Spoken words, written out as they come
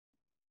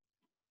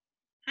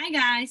Hi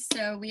guys,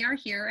 so we are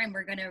here and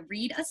we're going to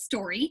read a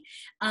story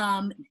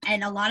and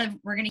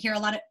we're going to hear a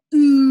lot of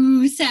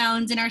ooh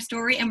sounds in our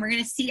story, and we're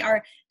going to see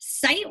our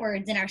sight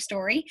words in our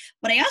story.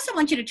 But I also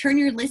want you to turn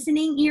your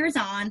listening ears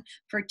on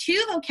for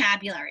two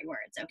vocabulary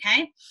words,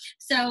 okay?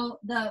 So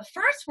the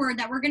first word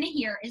that we're going to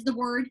hear is the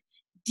word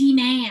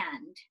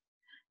demand.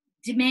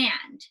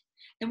 Demand.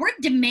 The word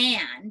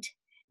demand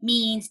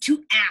means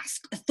to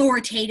ask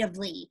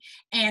authoritatively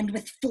and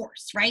with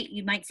force, right?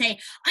 You might say,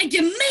 I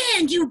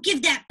demand you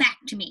give that back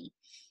to me.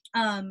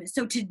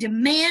 So to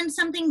demand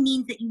something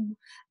means that you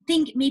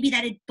think maybe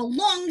that it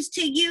belongs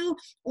to you,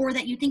 or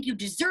that you think you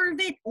deserve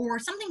it, or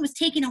something was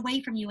taken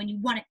away from you and you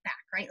want it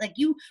back, right? Like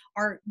you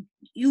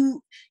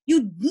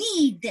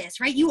need this,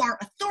 right? You are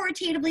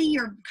authoritatively,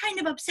 you're kind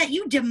of upset.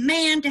 You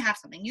demand to have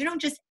something. You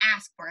don't just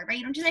ask for it, right?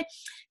 You don't just say,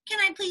 can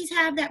I please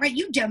have that, right?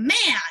 You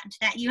demand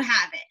that you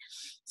have it.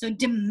 So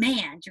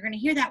demand, you're going to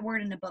hear that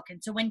word in the book.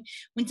 And so when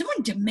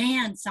someone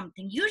demands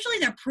something, usually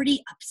they're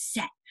pretty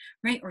upset,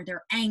 right? Or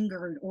they're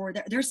angered, or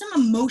there's some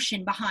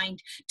emotion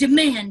behind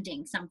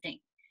demanding something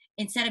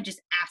instead of just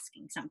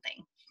asking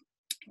something.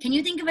 Can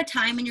you think of a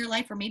time in your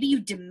life where maybe you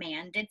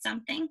demanded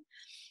something?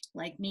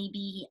 Like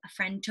maybe a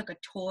friend took a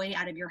toy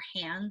out of your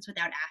hands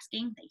without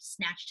asking. They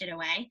snatched it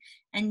away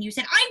and you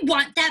said, I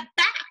want that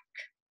back,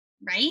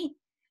 right?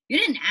 You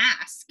didn't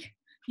ask.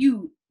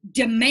 You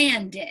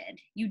demanded.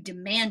 You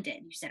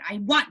said, I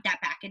want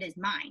that back. It is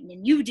mine.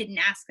 And you didn't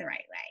ask the right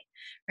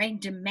way, right?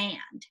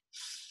 Demand.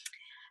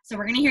 So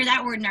we're going to hear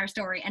that word in our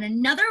story. And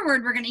another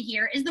word we're going to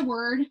hear is the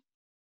word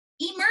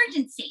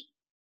emergency.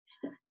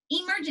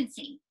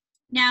 Emergency.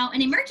 Now,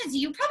 an emergency,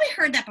 you've probably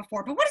heard that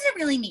before, but what does it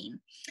really mean?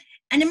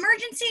 An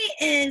emergency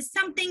is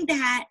something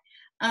that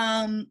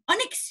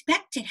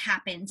unexpected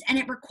happens and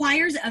it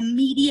requires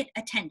immediate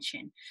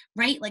attention,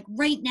 right? Like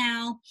right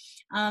now,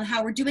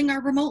 how we're doing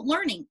our remote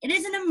learning. It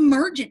is an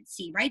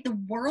emergency, right? The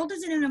world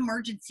is in an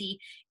emergency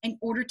in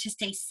order to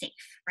stay safe,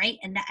 right?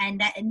 And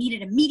that it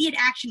needed immediate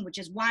action, which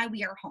is why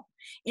we are home.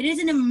 It is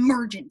an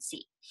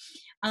emergency.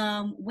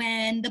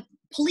 When the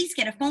police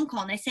get a phone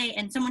call and they say,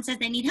 and someone says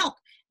they need help,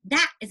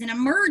 that is an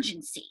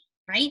emergency,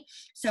 right?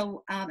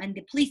 So, and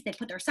the police, they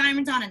put their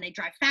sirens on and they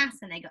drive fast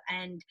and they go,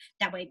 and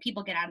that way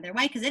people get out of their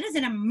way because it is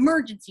an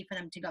emergency for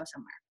them to go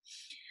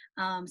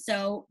somewhere.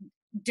 So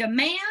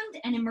demand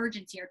and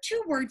emergency are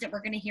two words that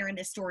we're going to hear in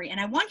this story.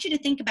 And I want you to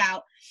think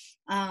about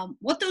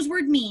what those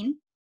words mean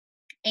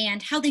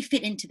and how they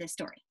fit into this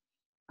story.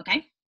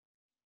 Okay?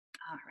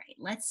 All right,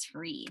 let's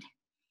read.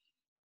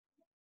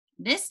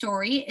 This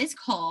story is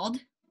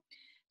called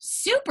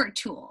Super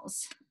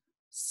Tools.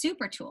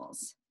 Super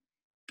Tools.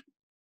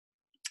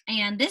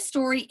 And this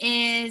story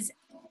is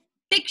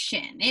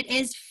fiction. It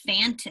is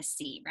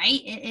fantasy,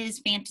 right? It is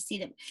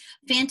fantasy.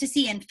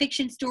 Fantasy and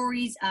fiction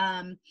stories,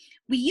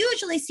 we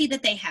usually see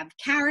that they have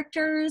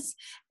characters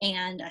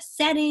and a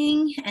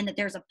setting, and that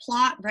there's a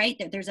plot, right?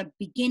 That there's a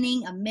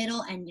beginning, a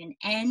middle, and an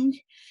end.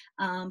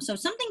 So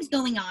something's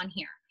going on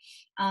here.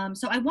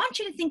 So I want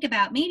you to think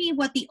about maybe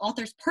what the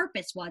author's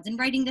purpose was in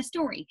writing the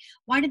story.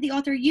 Why did the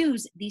author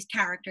use these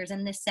characters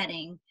and this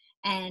setting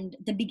and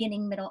the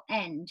beginning, middle,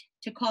 end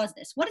to cause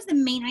this? What is the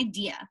main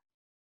idea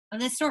of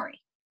this story?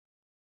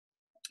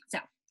 So,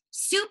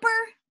 super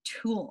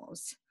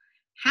tools.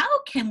 How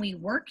can we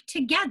work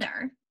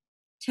together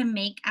to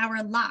make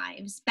our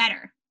lives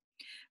better?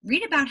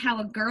 Read about how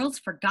a girl's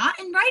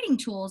forgotten writing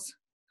tools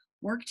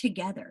work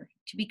together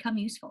to become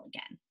useful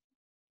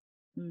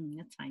again.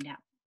 Let's find out.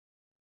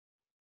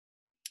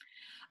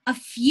 A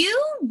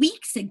few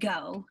weeks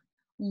ago,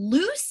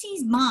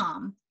 Lucy's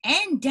mom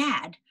and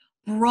dad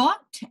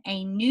brought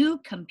a new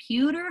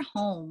computer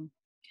home.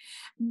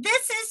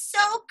 This is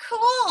so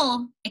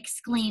cool,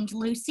 exclaimed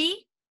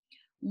Lucy.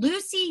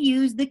 Lucy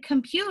used the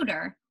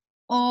computer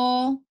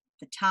all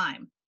the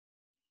time.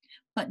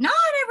 But not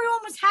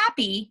everyone was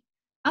happy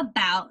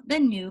about the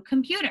new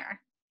computer.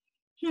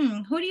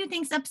 Who do you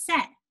think's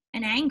upset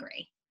and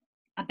angry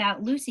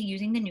about Lucy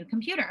using the new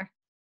computer?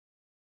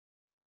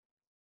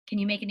 Can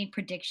you make any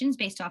predictions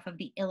based off of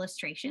the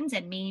illustrations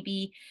and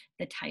maybe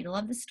the title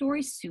of the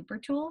story, Super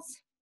Tools?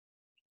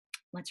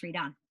 Let's read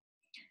on.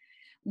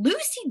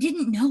 Lucy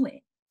didn't know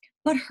it,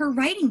 but her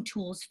writing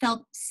tools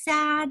felt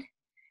sad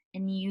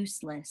and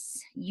useless.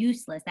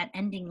 Useless, that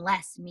ending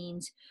less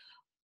means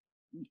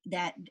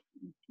that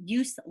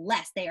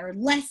useless. They are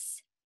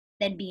less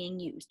than being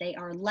used. They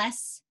are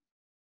less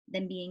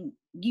than being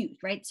used,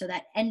 right? So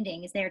that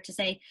ending is there to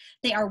say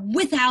they are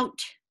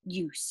without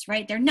use,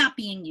 right? They're not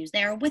being used.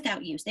 They are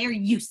without use. They are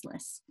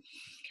useless.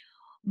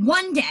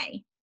 One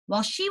day,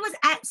 while she was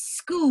at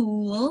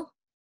school,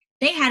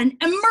 they had an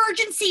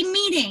emergency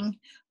meeting,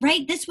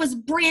 right? This was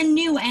brand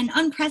new and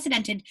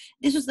unprecedented.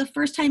 This was the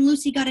first time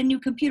Lucy got a new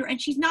computer and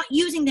she's not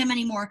using them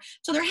anymore.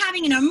 So they're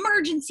having an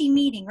emergency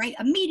meeting, right?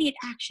 Immediate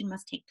action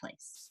must take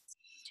place.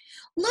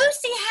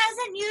 Lucy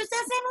hasn't used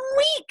us in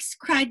weeks,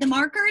 cried the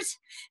markers.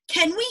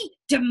 Can we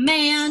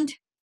demand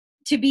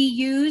to be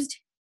used?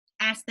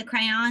 Asked the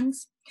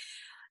crayons.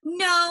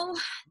 No,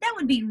 that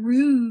would be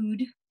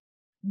rude.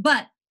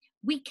 But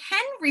we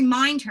can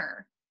remind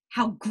her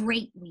how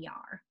great we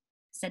are,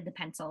 said the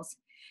pencils.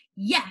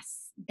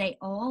 Yes, they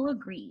all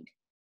agreed.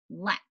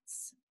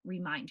 Let's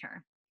remind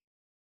her.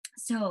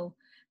 So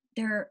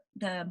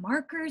the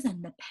markers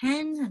and the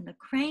pens and the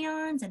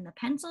crayons and the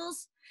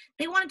pencils,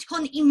 they wanted to call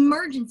an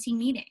emergency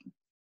meeting,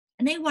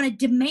 and they want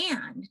to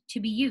demand to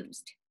be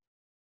used.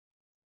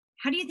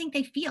 How do you think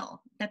they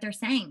feel that they're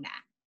saying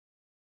that?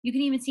 You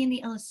can even see in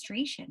the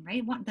illustration,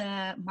 right?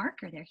 The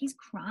marker there, he's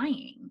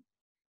crying.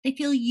 They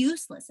feel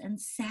useless and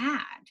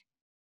sad,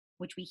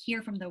 which we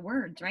hear from the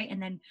words, right?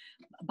 And then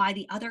by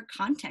the other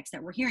context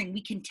that we're hearing,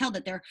 we can tell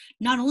that they're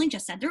not only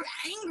just sad, they're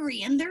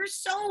angry and they're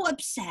so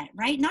upset,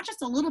 right? Not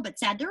just a little bit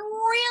sad, they're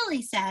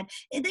really sad.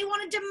 They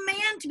want to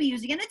demand to be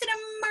used again. It's an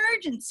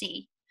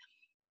emergency.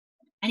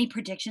 Any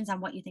predictions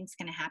on what you think is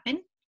going to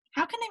happen?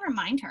 How can they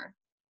remind her?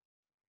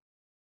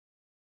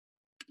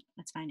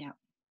 Let's find out.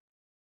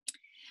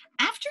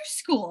 After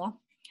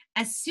school,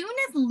 as soon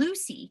as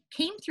Lucy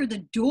came through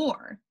the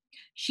door,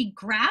 she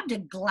grabbed a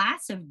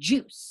glass of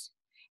juice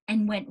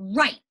and went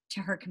right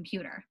to her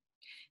computer.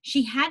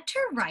 She had to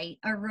write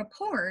a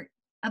report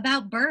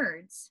about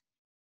birds.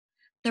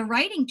 The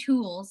writing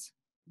tools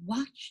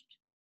watched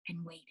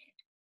and waited.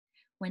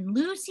 When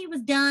Lucy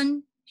was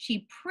done,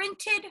 she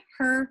printed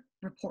her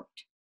report.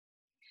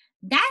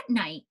 That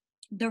night,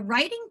 the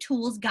writing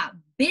tools got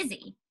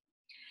busy.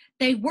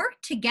 They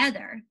worked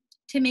together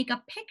to make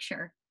a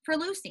picture for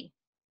Lucy.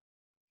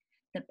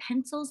 The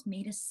pencils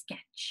made a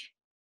sketch.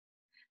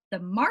 The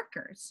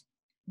markers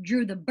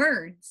drew the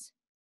birds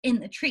in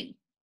the tree.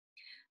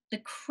 The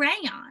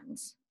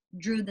crayons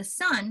drew the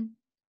sun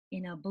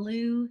in a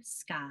blue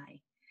sky.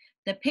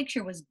 The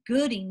picture was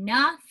good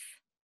enough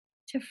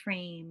to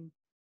frame.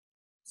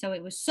 So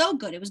it was so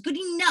good. It was good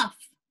enough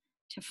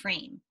to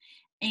frame.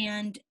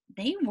 And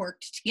they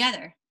worked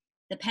together.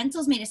 The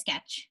pencils made a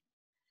sketch.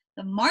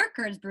 The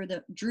markers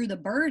drew the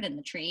bird in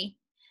the tree.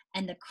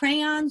 And the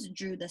crayons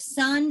drew the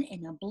sun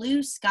in a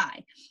blue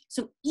sky.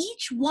 So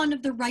each one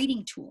of the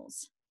writing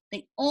tools,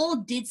 they all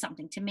did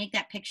something to make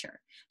that picture.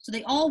 So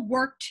they all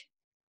worked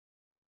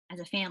as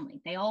a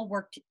family. They all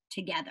worked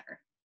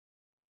together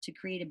to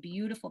create a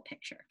beautiful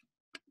picture.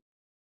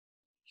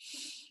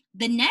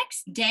 The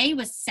next day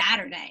was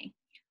Saturday.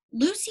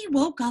 Lucy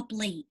woke up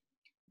late.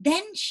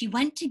 Then she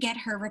went to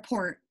get her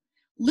report.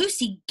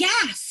 Lucy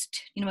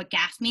gasped. You know what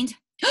gasp means?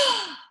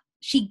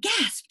 She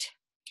gasped.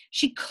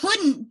 She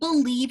couldn't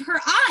believe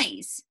her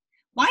eyes.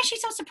 Why is she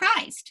so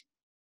surprised?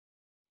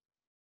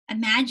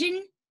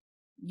 Imagine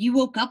you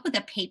woke up with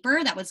a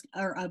paper that was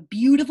a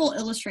beautiful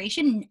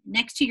illustration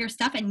next to your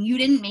stuff and you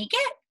didn't make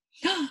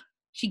it?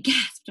 She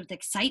gasped with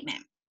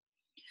excitement.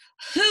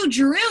 Who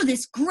drew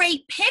this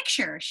great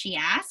picture? She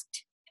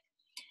asked.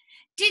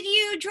 Did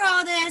you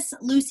draw this?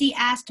 Lucy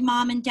asked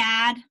Mom and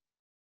Dad.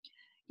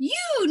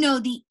 You know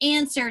the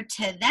answer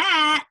to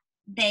that,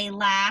 they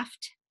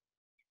laughed.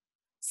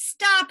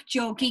 Stop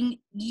joking.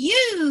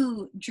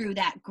 You drew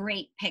that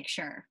great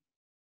picture.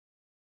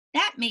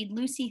 That made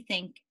Lucy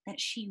think that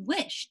she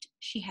wished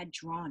she had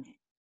drawn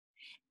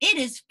it. It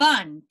is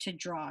fun to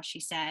draw, she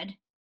said.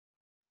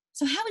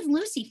 So how is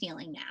Lucy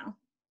feeling now?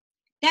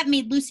 That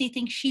made Lucy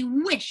think she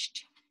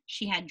wished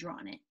she had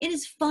drawn it. It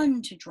is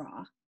fun to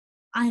draw.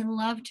 I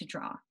love to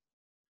draw.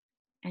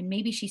 And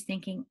maybe she's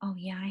thinking, oh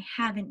yeah, I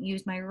haven't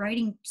used my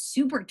writing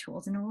super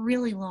tools in a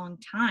really long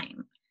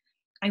time.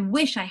 I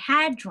wish I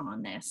had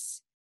drawn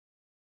this.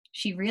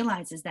 She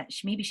realizes that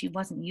maybe she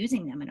wasn't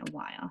using them in a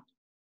while.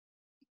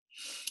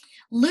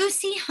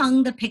 Lucy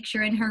hung the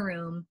picture in her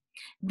room.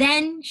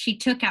 Then she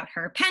took out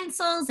her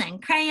pencils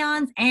and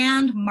crayons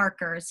and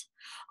markers.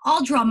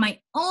 I'll draw my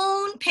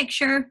own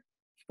picture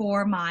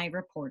for my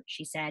report,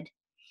 she said.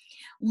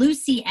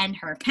 Lucy and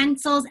her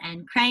pencils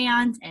and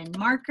crayons and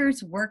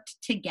markers worked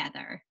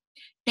together.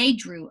 They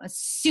drew a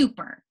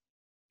super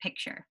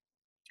picture.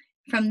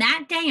 From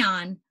that day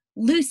on,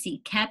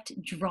 Lucy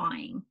kept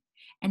drawing,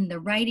 and the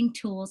writing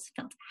tools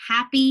felt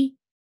happy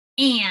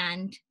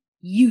and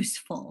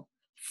useful,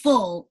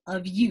 full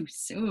of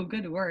use. Oh,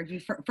 good word.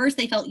 First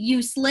they felt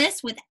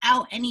useless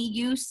without any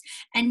use,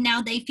 and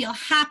now they feel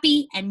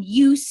happy and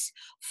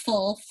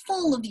useful,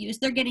 full of use.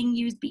 They're getting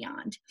used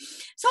beyond.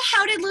 So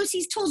how did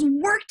Lucy's tools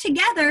work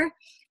together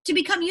to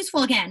become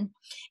useful again?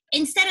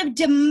 Instead of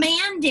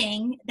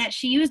demanding that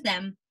she use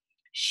them,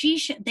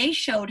 they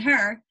showed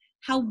her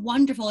how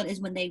wonderful it is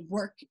when they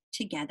work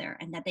together,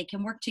 and that they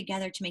can work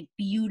together to make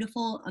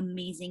beautiful,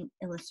 amazing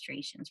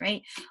illustrations,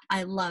 right?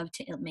 I love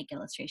to make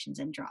illustrations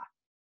and draw.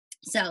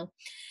 So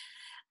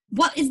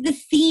what is the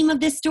theme of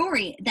this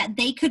story? That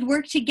they could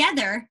work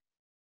together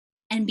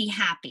and be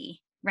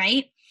happy,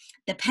 right?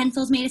 The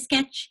pencils made a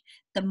sketch,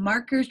 the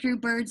markers drew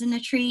birds in the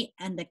tree,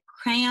 and the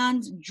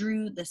crayons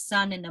drew the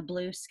sun in the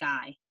blue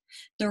sky.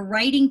 The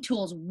writing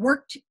tools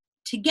worked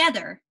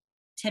together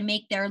to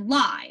make their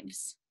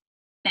lives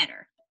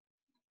better.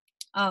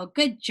 Oh,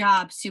 good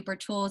job, Super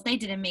Tools. They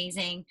did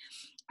amazing.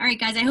 All right,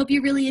 guys, I hope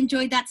you really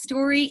enjoyed that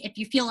story. If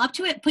you feel up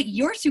to it, put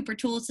your super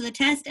tools to the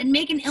test and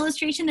make an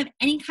illustration of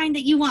any kind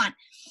that you want.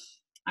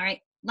 All right,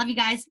 love you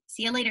guys.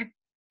 See you later.